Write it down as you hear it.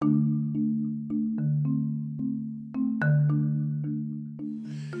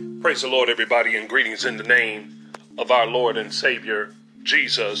Praise the Lord, everybody, and greetings in the name of our Lord and Savior,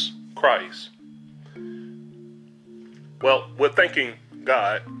 Jesus Christ. Well, we're thanking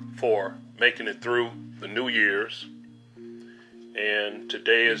God for making it through the New Year's. And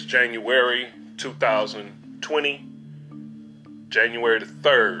today is January 2020, January the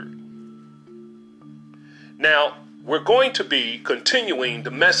 3rd. Now, we're going to be continuing the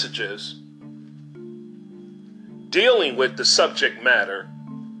messages dealing with the subject matter,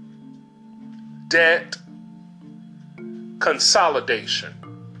 debt consolidation.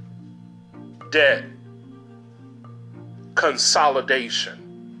 Debt consolidation.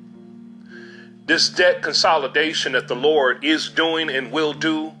 This debt consolidation that the Lord is doing and will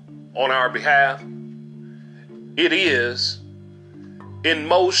do on our behalf, it is in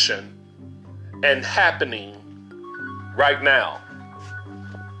motion and happening right now.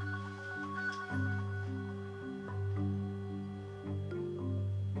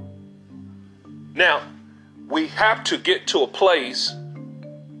 Now, we have to get to a place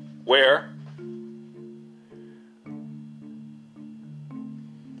where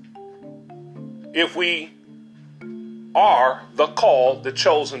if we are the called, the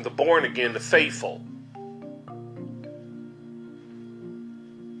chosen, the born again, the faithful,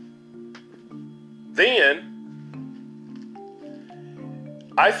 then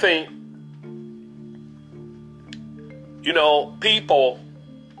I think, people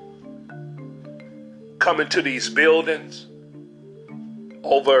come into these buildings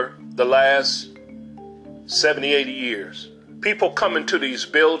over the last 70, 80 years. People come into these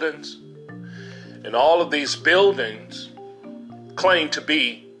buildings, and all of these buildings claim to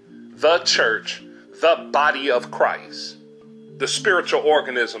be the church, the body of Christ, the spiritual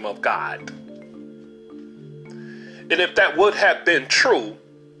organism of God. And if that would have been true,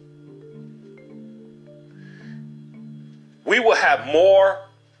 we will have more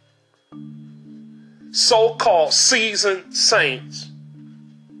so-called seasoned saints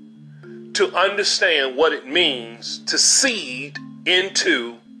to understand what it means to seed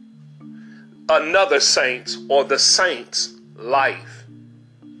into another saint's or the saint's life.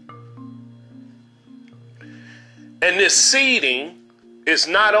 And this seeding is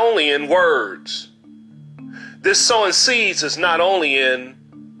not only in words. This sowing seeds is not only in,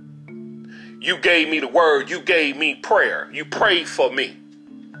 you gave me the word, you gave me prayer, you prayed for me.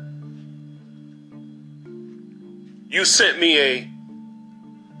 You sent me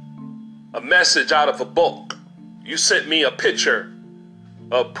a message out of a book. You sent me a picture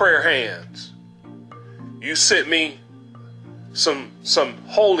of prayer hands. You sent me some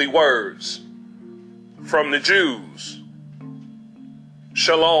holy words from the Jews.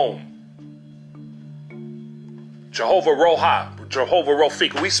 Shalom. Jehovah Roha, Jehovah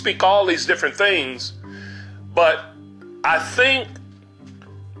Rofika. We speak all these different things, but I think,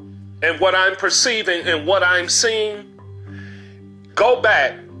 and what I'm perceiving and what I'm seeing, go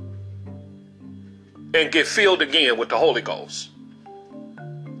back and get filled again with the Holy Ghost.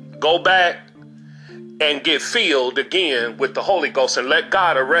 Go back and get filled again with the Holy Ghost, and let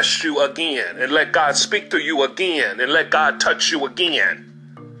God arrest you again, and let God speak to you again, and let God touch you again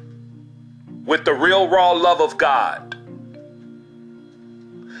with the real raw love of God.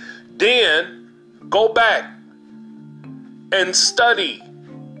 Then go back and study.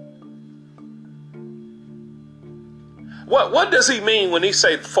 What does he mean when he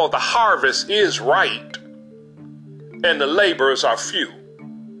say, for the harvest is ripe and the laborers are few?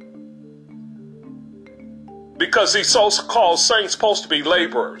 Because these so-called saints supposed to be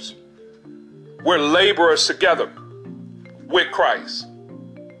laborers. We're laborers together with Christ.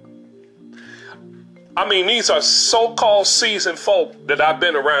 I mean, these are so-called seasoned folk that I've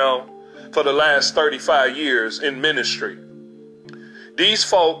been around for the last 35 years in ministry. These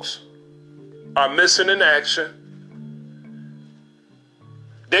folks are missing in action.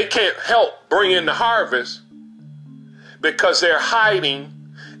 They can't help bring in the harvest because they're hiding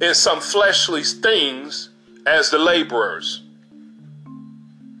in some fleshly things as the laborers.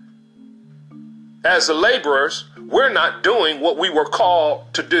 As the laborers, we're not doing what we were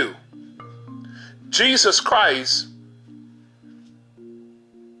called to do. Jesus Christ,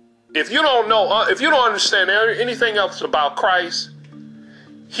 if you don't know, if you don't understand anything else about Christ,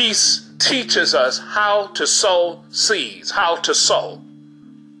 he teaches us how to sow seeds, how to sow.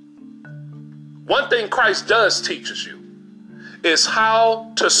 One thing Christ does teaches you is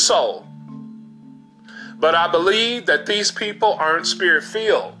how to sow. But I believe that these people aren't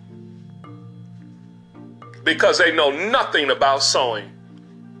spirit-filled because they know nothing about sowing.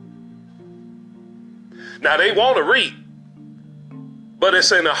 Now they want to reap, but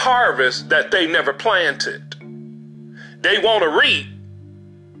it's in a harvest that they never planted. They want to reap,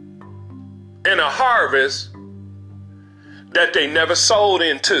 in a harvest that they never sold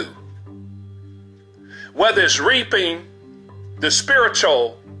into. Whether it's reaping the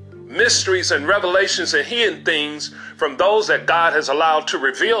spiritual mysteries and revelations and hidden things from those that God has allowed to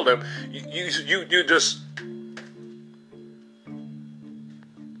reveal them, you just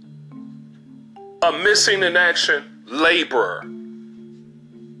a missing in action laborer.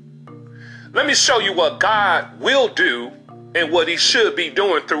 Let me show you what God will do and what he should be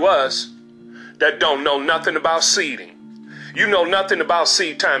doing through us that don't know nothing about seeding. You know nothing about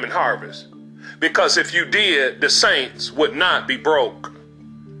seed time and harvest. Because if you did, the saints would not be broke.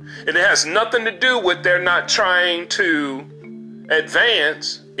 And it has nothing to do with they're not trying to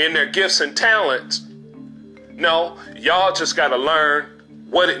advance in their gifts and talents. No, y'all just got to learn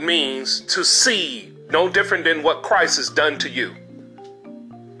what it means to seed. No different than what Christ has done to you.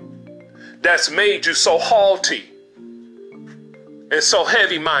 That's made you so haughty and so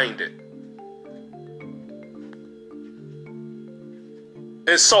heavy-minded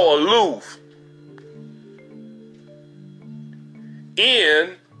and so aloof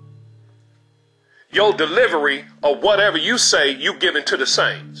in your delivery of whatever you say you given to the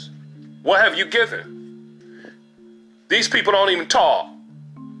saints. What have you given? These people don't even talk.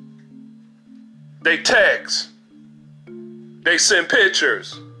 They text. They send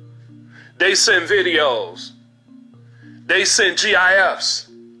pictures. They send videos. They send GIFs.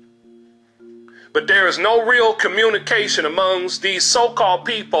 But there is no real communication amongst these so-called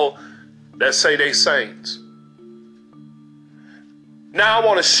people that say they saints. Now I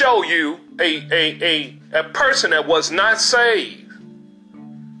want to show you a person that was not saved,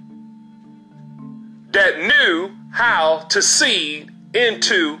 that knew how to seed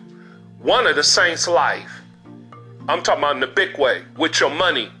into one of the saints' life. I'm talking about in the big way, with your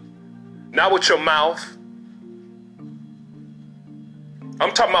money, not with your mouth.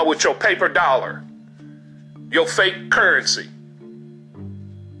 I'm talking about with your paper dollar, your fake currency,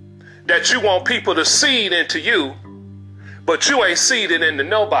 that you want people to seed into you, but you ain't seeded into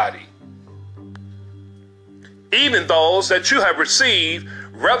nobody. Even those that you have received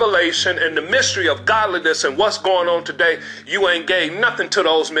revelation and the mystery of godliness and what's going on today, you ain't gave nothing to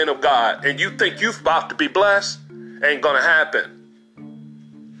those men of God. And you think you're about to be blessed? Ain't gonna happen.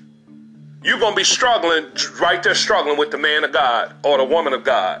 You're gonna be struggling, right there struggling with the man of God or the woman of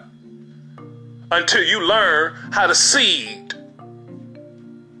God until you learn how to seed.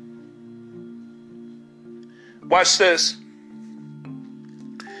 Watch this.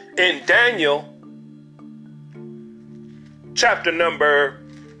 In Daniel, chapter number,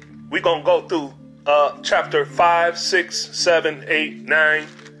 we're going to go through chapter 5, 6, 7, 8, 9.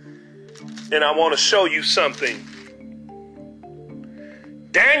 And I want to show you something.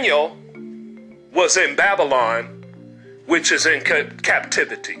 Daniel was in Babylon, which is in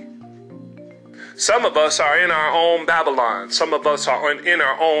captivity. Some of us are in our own Babylon. Some of us are in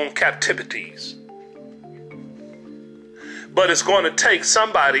our own captivities. But it's going to take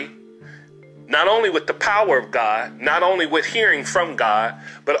somebody, not only with the power of God, not only with hearing from God,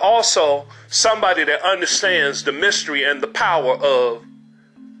 but also somebody that understands the mystery and the power of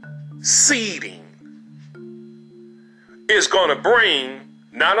seeding, is going to bring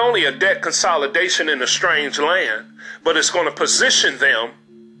not only a debt consolidation in a strange land, but it's going to position them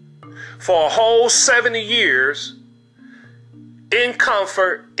for a whole 70 years in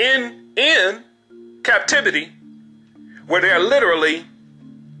comfort, in captivity, where they're literally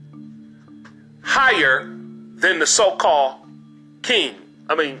higher than the so-called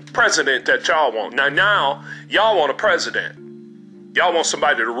president that y'all want. Now y'all want a president. Y'all want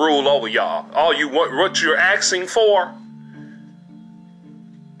somebody to rule over y'all. All you want, what you're asking for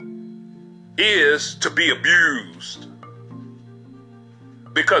is to be abused.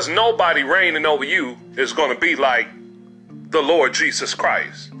 Because nobody reigning over you is going to be like the Lord Jesus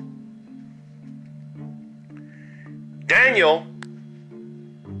Christ. Daniel,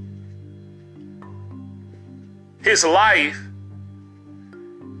 his life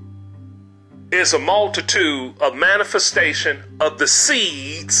is a multitude of manifestation of the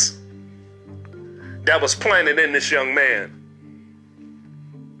seeds that was planted in this young man.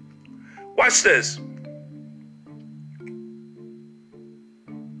 Watch this.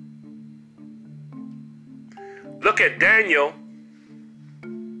 Look at Daniel,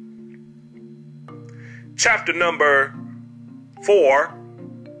 chapter number 4.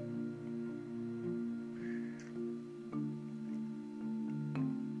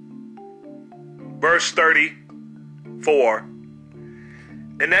 Verse 34.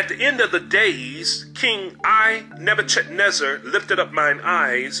 And at the end of the days, King Nebuchadnezzar lifted up mine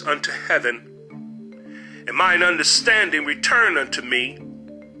eyes unto heaven, and mine understanding returned unto me.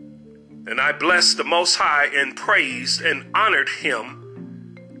 And I blessed the Most High and praised and honored him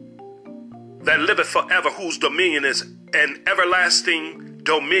that liveth forever, whose dominion is an everlasting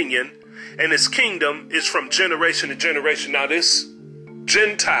dominion, and his kingdom is from generation to generation. Now this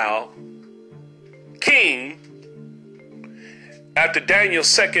Gentile king, after Daniel's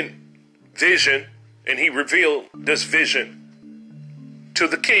second vision, and he revealed this vision to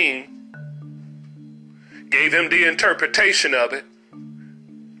the king, gave him the interpretation of it.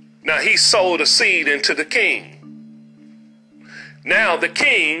 Now he sowed a seed into the king. Now the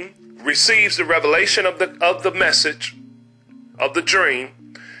king receives the revelation of the message of the dream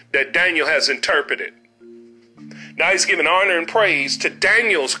that Daniel has interpreted. Now he's giving honor and praise to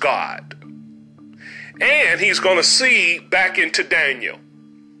Daniel's God. And he's going to see back into Daniel.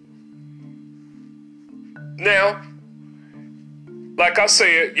 Now, like I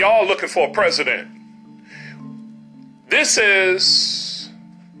said, y'all looking for a president. This is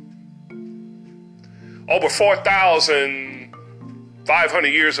over 4,500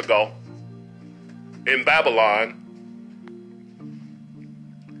 years ago in Babylon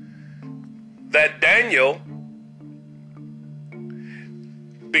that Daniel,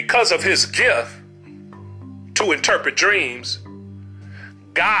 because of his gift to interpret dreams,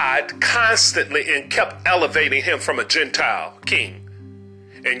 God constantly and kept elevating him from a Gentile king.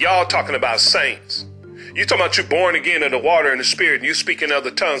 And y'all talking about saints. You talking about you born again in the water and the spirit, and you speak in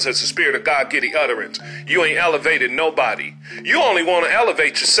other tongues as the spirit of God give the utterance. You ain't elevated nobody. You only want to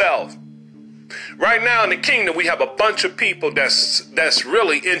elevate yourself. Right now in the kingdom, we have a bunch of people that's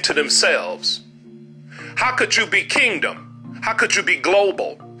really into themselves. How could you be kingdom? How could you be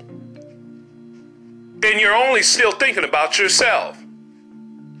global? And you're only still thinking about yourself.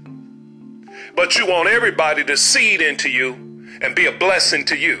 But you want everybody to seed into you and be a blessing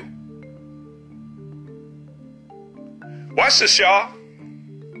to you. Watch this, y'all.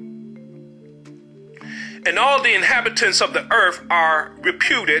 And all the inhabitants of the earth are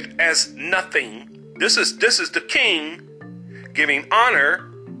reputed as nothing. This is the king giving honor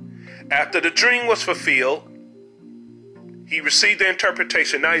after the dream was fulfilled. He received the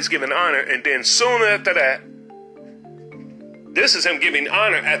interpretation. Now he's giving honor. And then soon after that, this is him giving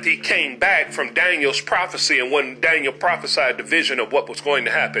honor after he came back from Daniel's prophecy. And when Daniel prophesied the vision of what was going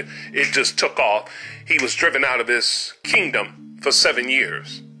to happen, it just took off. He was driven out of his kingdom for 7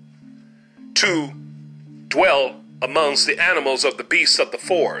 years to dwell amongst the animals of the beasts of the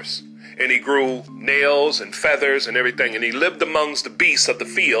forest. And he grew nails and feathers and everything. And he lived amongst the beasts of the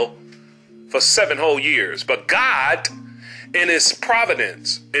field for 7 whole years. But God, in his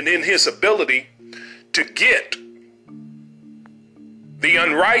providence and in his ability to get the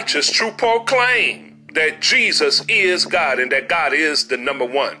unrighteous to proclaim that Jesus is God and that God is the number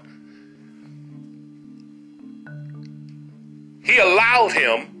one, he allowed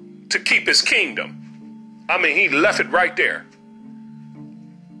him to keep his kingdom. I mean, he left it right there.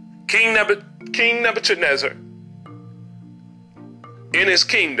 King Nebuchadnezzar in his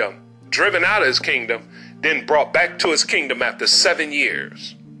kingdom, driven out of his kingdom, then brought back to his kingdom after 7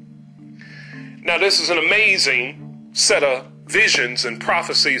 years. Now, this is an amazing set of visions and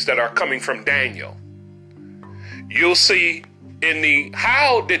prophecies that are coming from Daniel. You'll see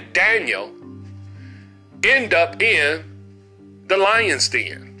how did Daniel end up in the lion's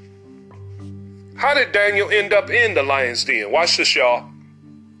den? How did Daniel end up in the lion's den? Watch this, y'all.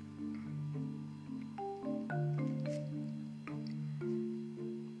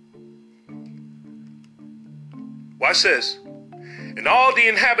 Watch this. And all the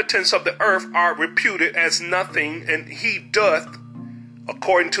inhabitants of the earth are reputed as nothing, and he doth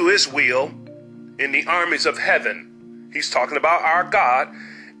according to his will in the armies of heaven. He's talking about our God.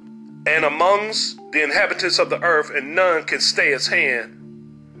 And amongst the inhabitants of the earth, and none can stay his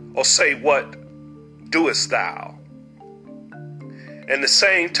hand or say, what doest thou? And the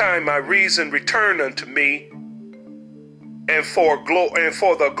same time my reason returned unto me, and for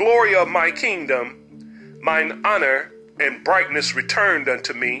the glory of my kingdom, mine honor and brightness returned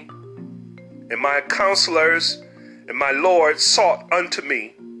unto me, and my counselors and my Lord sought unto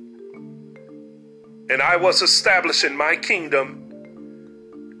me, and I was established in my kingdom,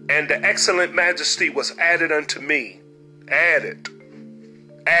 and the excellent majesty was added unto me. Added,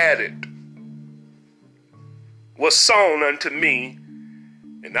 was sown unto me,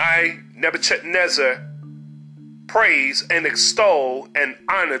 and I, Nebuchadnezzar, praise and extol and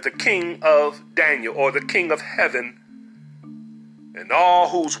honor the King of Daniel, or the King of heaven, and all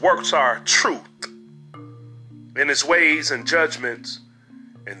whose works are truth in his ways and judgments,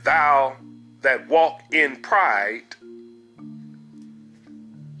 and thou that walk in pride,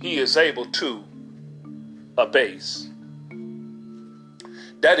 he is able to abase.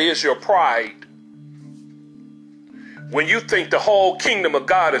 That is your pride. When you think the whole kingdom of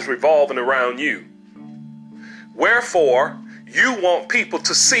God is revolving around you. Wherefore, you want people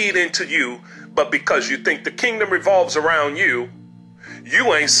to seed into you, but because you think the kingdom revolves around you,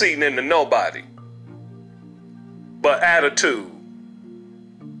 you ain't seeding into nobody. But attitude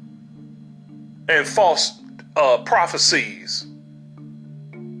and false prophecies.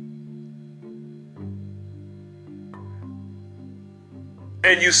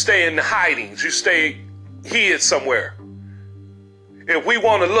 And you stay in the hidings. You stay hid somewhere. If we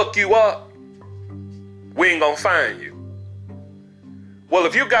want to look you up, we ain't gonna find you. Well,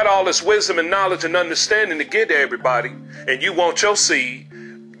 if you got all this wisdom and knowledge and understanding to give to everybody, and you want your seed,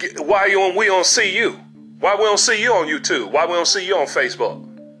 why we don't see you? Why we don't see you on YouTube? Why we don't see you on Facebook?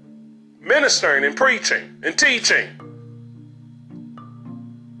 Ministering and preaching and teaching.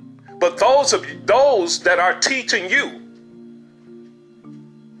 But those that are teaching you,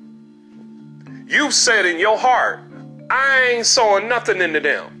 you've said in your heart, I ain't sowing nothing into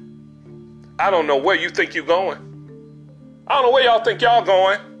them. I don't know where you think you're going. I don't know where y'all think y'all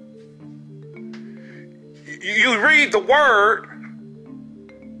going. You read the word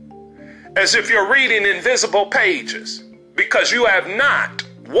as if you're reading invisible pages because you have not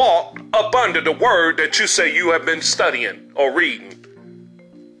walked up under the word that you say you have been studying or reading.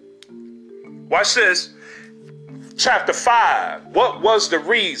 Watch this. Chapter 5. What was the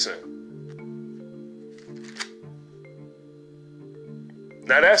reason?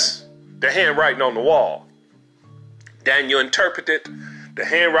 Now that's the handwriting on the wall. Daniel interpreted the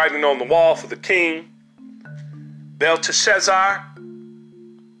handwriting on the wall for the king, Belteshazzar.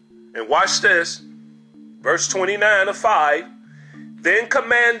 And watch this. Verse 29 of 5. Then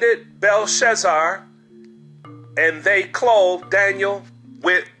commanded Belshazzar, and they clothed Daniel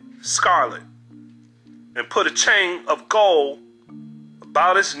with scarlet, and put a chain of gold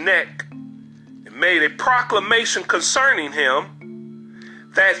about his neck, and made a proclamation concerning him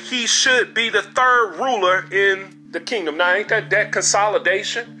that he should be the third ruler in the kingdom. Now, ain't that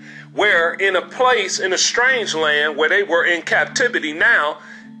consolidation? Where in a place, in a strange land where they were in captivity, now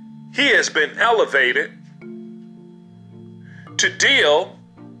he has been elevated to deal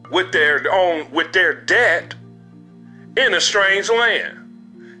with their debt in a strange land.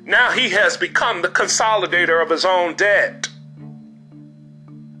 Now he has become the consolidator of his own debt.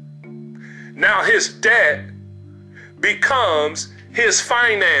 Now his debt becomes his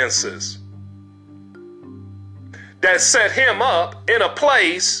finances that set him up in a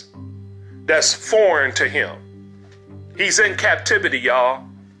place that's foreign to him. He's in captivity, y'all.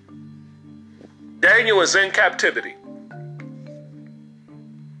 Daniel is in captivity.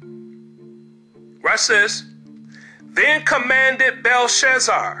 Watch this. Then commanded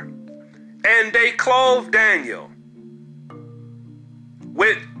Belshazzar, and they clothed Daniel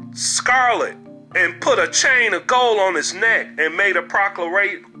with scarlet, and put a chain of gold on his neck, and made a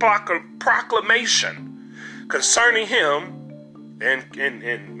proclamation concerning him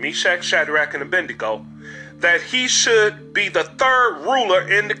and Meshach, Shadrach, and Abednego, that he should be the third ruler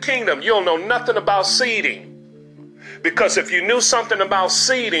in the kingdom. You don't know nothing about seeding. Because if you knew something about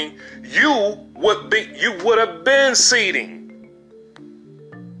seeding, you would have been seeding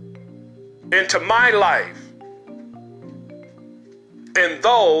into my life and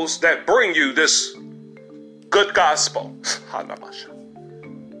those that bring you this good gospel,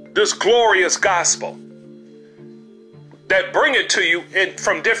 this glorious gospel, that bring it to you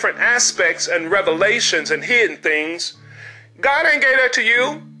from different aspects and revelations and hidden things. God ain't gave that to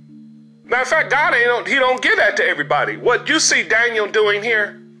you. Matter of fact, God he don't give that to everybody. What you see Daniel doing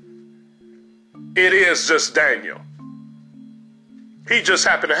here, it is just Daniel. He just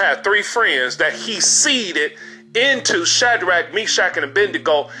happened to have 3 friends that he seeded into Shadrach, Meshach, and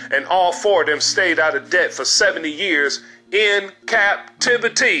Abednego, and all 4 of them stayed out of debt for 70 years in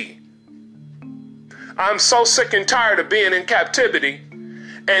captivity. I'm so sick and tired of being in captivity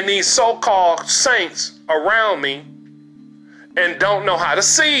and these so-called saints around me and don't know how to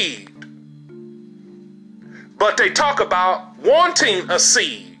seed. But they talk about wanting a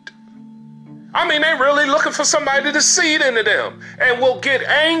seed. I mean, they're really looking for somebody to seed into them and will get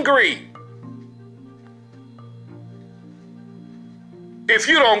angry if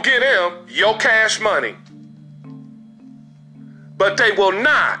you don't get them your cash money. But they will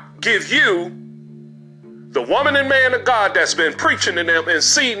not give you, the woman and man of God that's been preaching to them and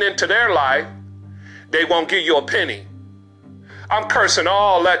seeding into their life, they won't give you a penny. I'm cursing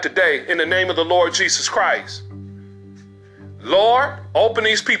all that today in the name of the Lord Jesus Christ. Lord, open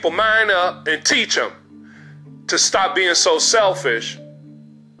these people's mind up and teach them to stop being so selfish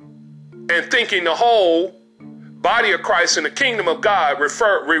and thinking the whole body of Christ and the kingdom of God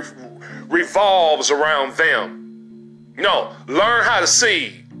revolves around them. No, learn how to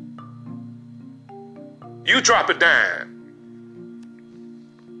seed. You drop a dime.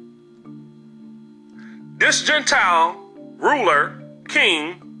 This Gentile ruler,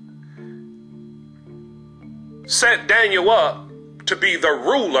 king, set Daniel up to be the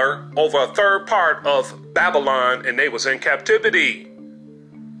ruler over a third part of Babylon, and they was in captivity.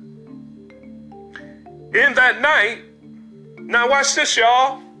 In that night, now watch this,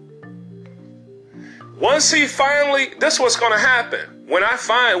 y'all. Once he finally, this is what's going to happen. When I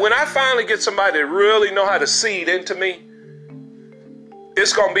finally get somebody that really know how to seed into me,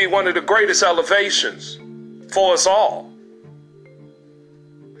 it's going to be one of the greatest elevations for us all.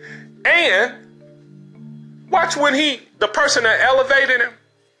 And watch when the person that elevated him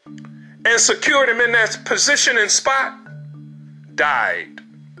and secured him in that position and spot died.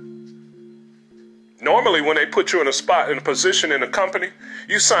 Normally, when they put you in a spot, in a position in a company,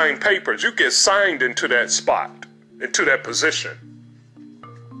 you sign papers. You get signed into that spot, into that position.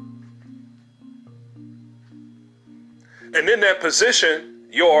 And in that position,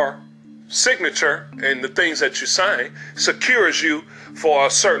 your signature and the things that you sign secures you for a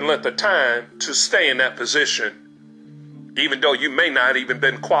certain length of time to stay in that position, even though you may not even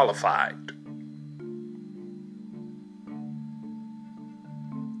been qualified.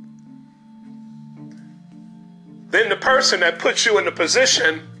 Then the person that puts you in the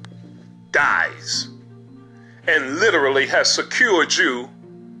position dies and literally has secured you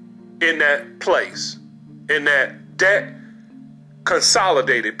in that place, in that debt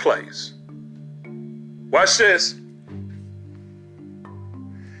consolidated place. Watch this.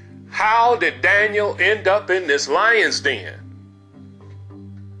 How did Daniel end up in this lion's den?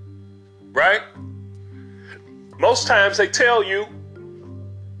 Right? Most times they tell you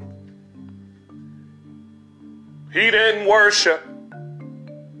he didn't worship.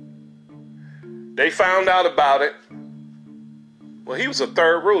 They found out about it. Well, he was a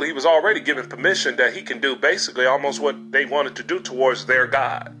third ruler. He was already given permission that he can do basically almost what they wanted to do towards their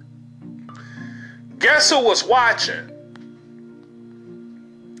God. Guess who was watching?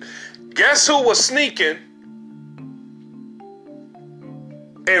 Guess who was sneaking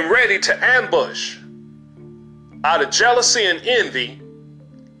and ready to ambush out of jealousy and envy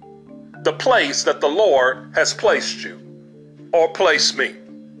the place that the Lord has placed you or placed me?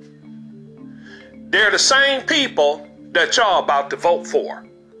 They're the same people that y'all about to vote for.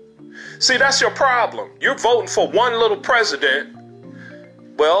 See, that's your problem. You're voting for one little president.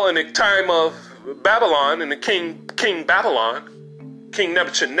 Well, in the time of Babylon and the King Babylon, King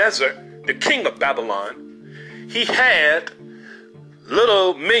Nebuchadnezzar, the king of Babylon, he had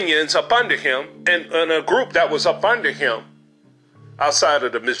little minions up under him and a group that was up under him outside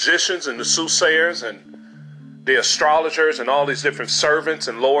of the magicians and the soothsayers and the astrologers and all these different servants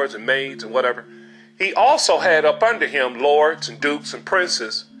and lords and maids and whatever. He also had up under him lords and dukes and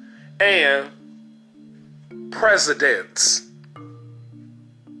princes and presidents.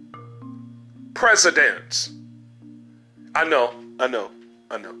 Presidents. I know.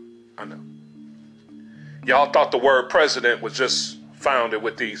 Y'all thought the word president was just founded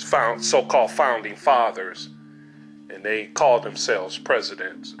with these so-called founding fathers, and they called themselves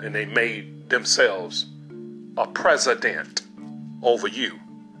presidents, and they made themselves a president over you.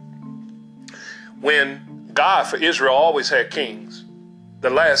 When God for Israel always had kings, the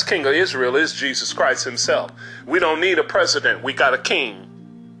last king of Israel is Jesus Christ himself. We don't need a president. We got a king.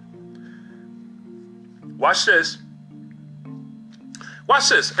 Watch this. Watch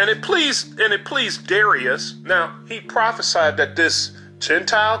this. And it pleased Darius. Now, he prophesied that this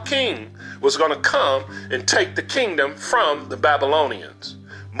Gentile king was going to come and take the kingdom from the Babylonians,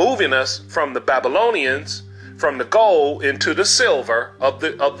 moving us from the Babylonians, from the gold into the silver of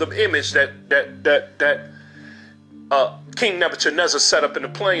the image that King Nebuchadnezzar set up in the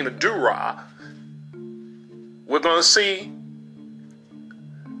plain of Dura. We're going to see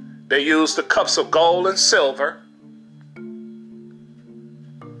they used the cups of gold and silver,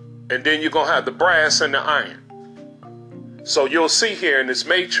 and then you're going to have the brass and the iron. So you'll see here in this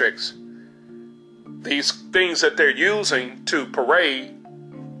matrix these things that they're using to parade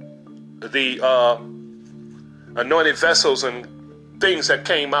the anointed vessels and things that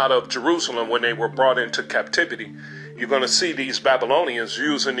came out of Jerusalem when they were brought into captivity. You're going to see these Babylonians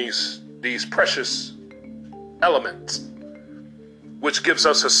using these precious elements, which gives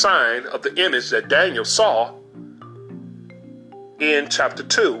us a sign of the image that Daniel saw in chapter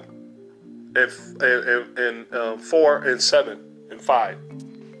 2 and 4 and 7 and 5.